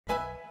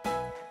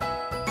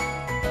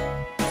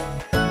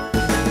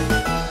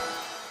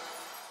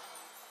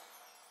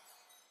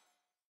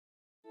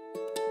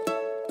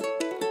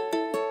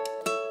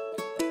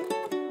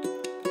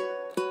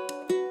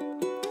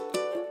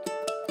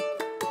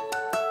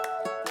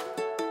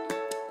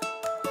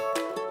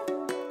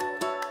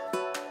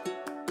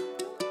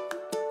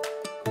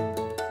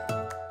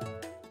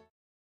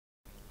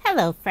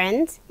Hello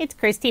friends, it's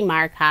Kristie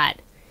Marcotte.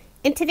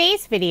 In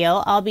today's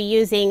video, I'll be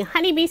using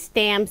Honeybee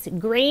Stamps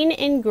Green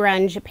and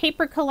Grunge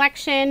paper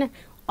collection,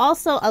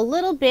 also a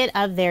little bit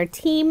of their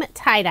Team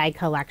tie-dye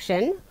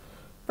collection.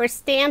 For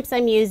stamps,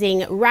 I'm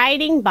using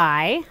Riding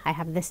By. I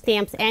have the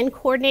stamps and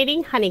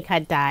coordinating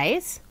honeycut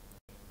dies.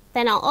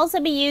 Then I'll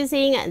also be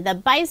using the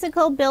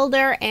Bicycle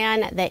Builder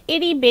and the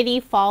Itty Bitty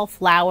Fall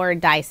Flower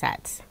die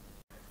sets.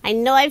 I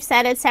know I've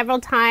said it several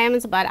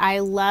times, but I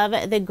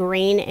love the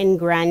Green and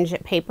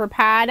Grunge paper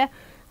pad.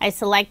 I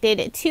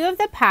selected two of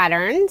the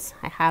patterns.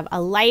 I have a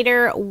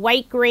lighter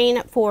white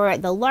green for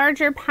the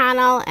larger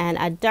panel and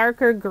a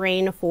darker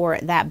green for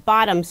that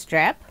bottom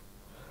strip.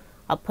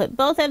 I'll put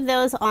both of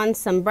those on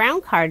some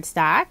brown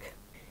cardstock,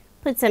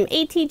 put some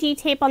ATG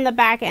tape on the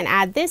back, and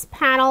add this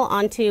panel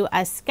onto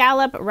a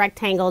scallop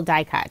rectangle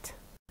die cut.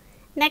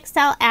 Next,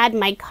 I'll add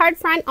my card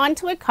front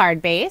onto a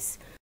card base.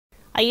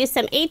 I'll use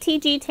some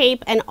ATG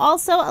tape and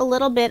also a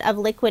little bit of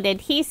liquid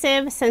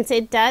adhesive. Since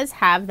it does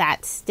have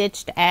that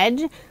stitched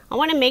edge, I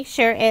want to make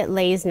sure it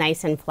lays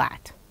nice and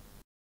flat.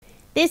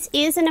 This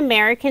is an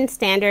American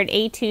Standard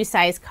A2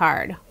 size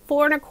card,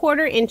 4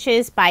 1/4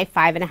 inches by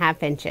 5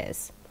 1/2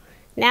 inches.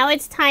 Now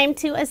it's time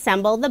to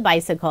assemble the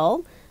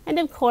bicycle, and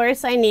of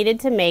course I needed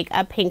to make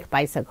a pink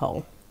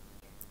bicycle.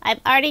 I've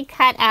already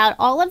cut out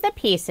all of the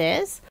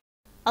pieces.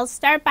 I'll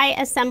start by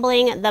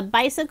assembling the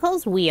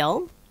bicycle's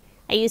wheel.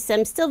 I used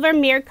some silver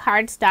mirror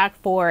cardstock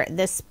for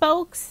the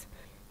spokes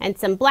and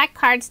some black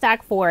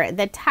cardstock for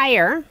the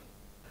tire.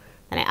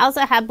 And I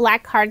also have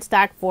black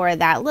cardstock for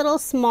that little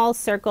small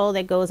circle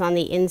that goes on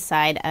the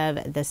inside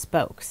of the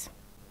spokes.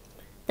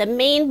 The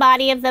main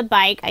body of the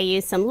bike, I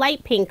used some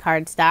light pink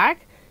cardstock.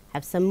 I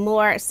have some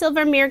more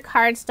silver mirror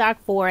cardstock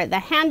for the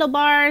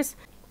handlebars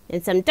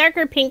and some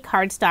darker pink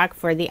cardstock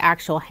for the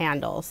actual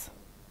handles.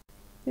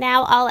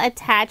 Now I'll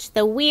attach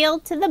the wheel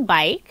to the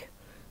bike.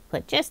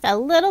 Put just a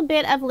little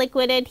bit of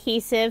liquid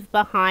adhesive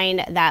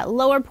behind that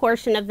lower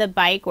portion of the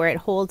bike where it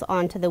holds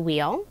onto the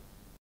wheel.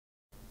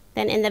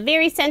 Then in the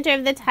very center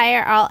of the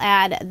tire, I'll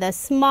add the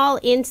small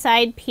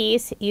inside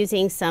piece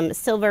using some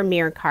silver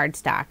mirror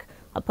cardstock.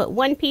 I'll put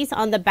one piece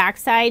on the back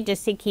side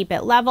just to keep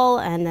it level,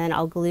 and then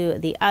I'll glue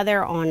the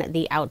other on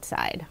the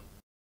outside.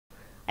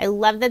 I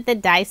love that the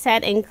die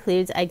set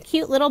includes a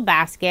cute little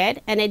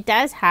basket, and it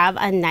does have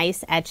a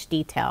nice etched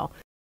detail.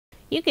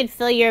 You could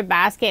fill your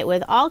basket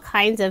with all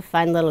kinds of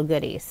fun little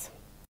goodies.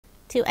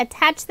 To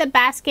attach the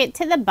basket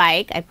to the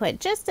bike, I put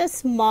just a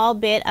small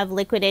bit of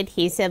liquid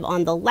adhesive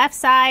on the left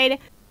side.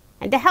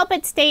 And to help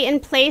it stay in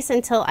place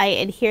until I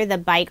adhere the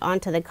bike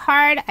onto the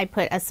card, I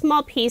put a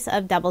small piece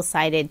of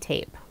double-sided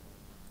tape.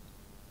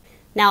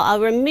 Now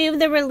I'll remove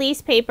the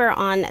release paper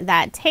on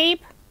that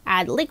tape,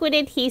 add liquid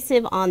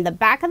adhesive on the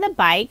back of the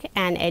bike,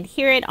 and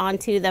adhere it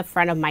onto the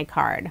front of my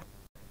card.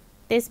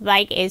 This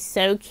bike is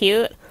so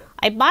cute.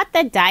 I bought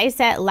the die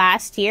set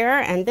last year,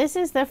 and this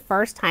is the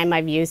first time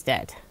I've used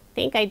it. I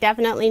think I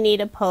definitely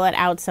need to pull it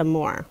out some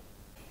more.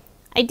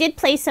 I did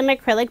place some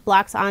acrylic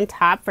blocks on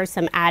top for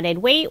some added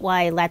weight while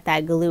I let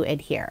that glue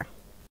adhere.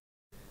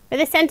 For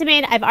the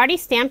sentiment, I've already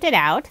stamped it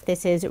out.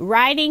 This is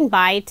Riding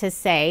By to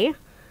Say,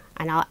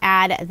 and I'll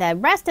add the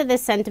rest of the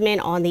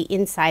sentiment on the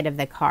inside of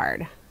the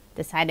card.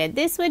 Decided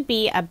this would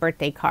be a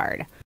birthday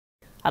card.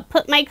 I'll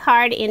put my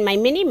card in my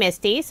mini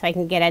MISTI so I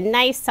can get a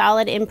nice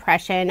solid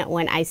impression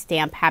when I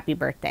stamp Happy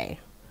Birthday.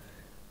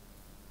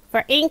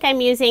 For ink,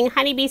 I'm using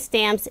Honeybee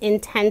Stamps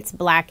Intense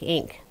Black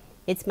ink.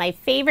 It's my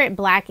favorite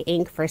black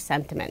ink for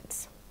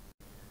sentiments.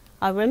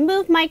 I'll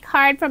remove my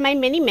card from my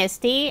mini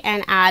MISTI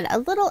and add a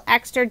little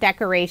extra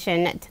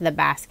decoration to the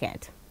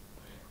basket.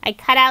 I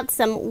cut out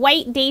some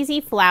white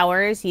daisy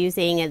flowers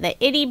using the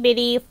Itty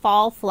Bitty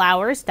Fall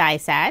Flowers die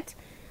set.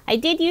 I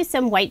did use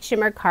some white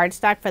shimmer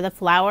cardstock for the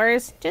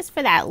flowers, just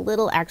for that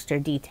little extra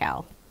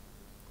detail.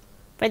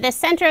 For the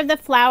center of the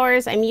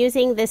flowers, I'm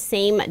using the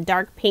same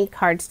dark pink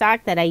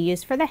cardstock that I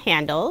used for the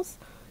handles.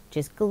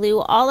 Just glue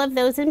all of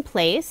those in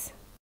place.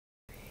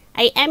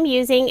 I am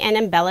using an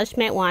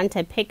embellishment wand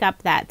to pick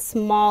up that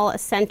small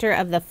center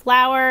of the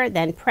flower,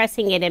 then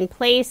pressing it in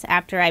place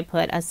after I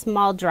put a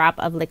small drop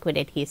of liquid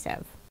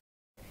adhesive.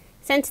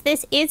 Since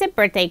this is a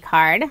birthday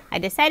card, I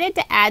decided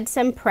to add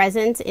some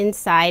presents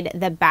inside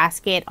the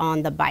basket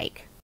on the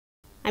bike.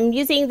 I'm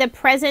using the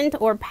present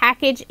or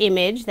package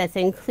image that's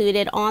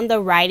included on the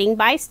Riding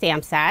By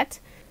stamp set.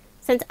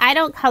 Since I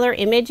don't color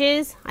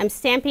images, I'm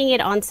stamping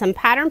it on some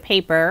pattern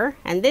paper,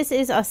 and this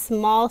is a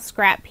small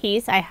scrap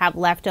piece I have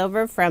left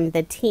over from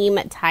the Team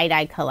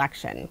tie-dye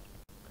collection.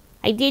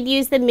 I did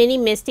use the mini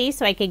MISTI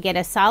so I could get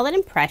a solid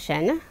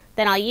impression.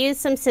 Then I'll use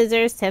some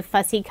scissors to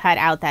fussy cut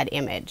out that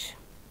image.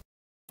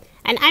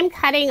 And I'm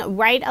cutting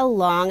right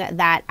along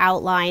that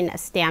outline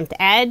stamped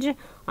edge.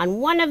 On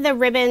one of the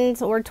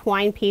ribbons or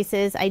twine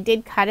pieces, I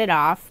did cut it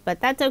off, but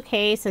that's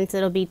okay since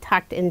it'll be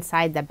tucked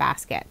inside the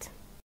basket.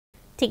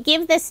 To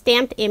give the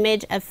stamped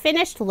image a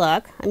finished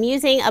look, I'm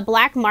using a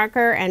black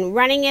marker and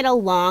running it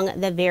along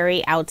the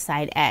very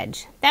outside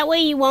edge. That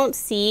way you won't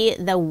see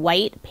the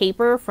white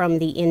paper from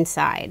the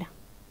inside.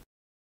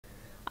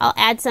 I'll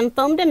add some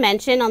foam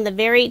dimension on the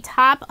very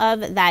top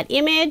of that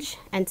image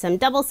and some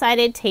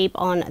double-sided tape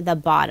on the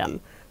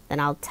bottom.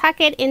 Then I'll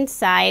tuck it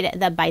inside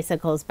the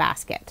bicycle's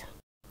basket.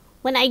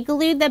 When I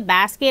glued the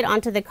basket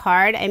onto the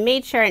card, I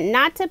made sure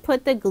not to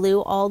put the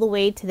glue all the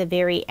way to the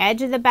very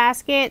edge of the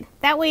basket.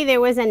 That way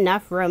there was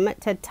enough room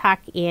to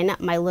tuck in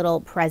my little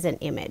present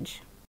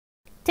image.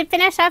 To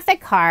finish off the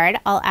card,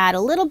 I'll add a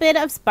little bit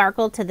of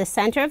sparkle to the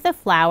center of the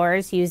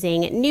flowers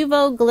using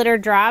Nuvo glitter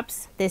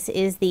drops. This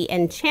is the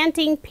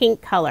Enchanting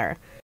Pink color.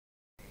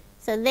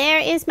 So there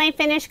is my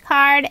finished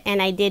card,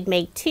 and I did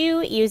make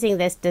 2 using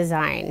this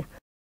design.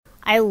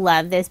 I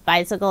love this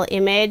bicycle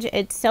image.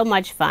 It's so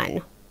much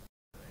fun.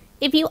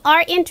 If you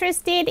are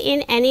interested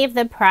in any of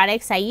the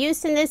products I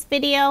used in this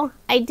video,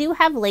 I do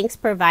have links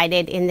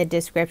provided in the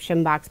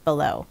description box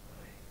below.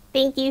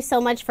 Thank you so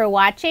much for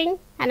watching,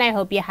 and I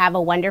hope you have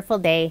a wonderful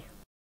day.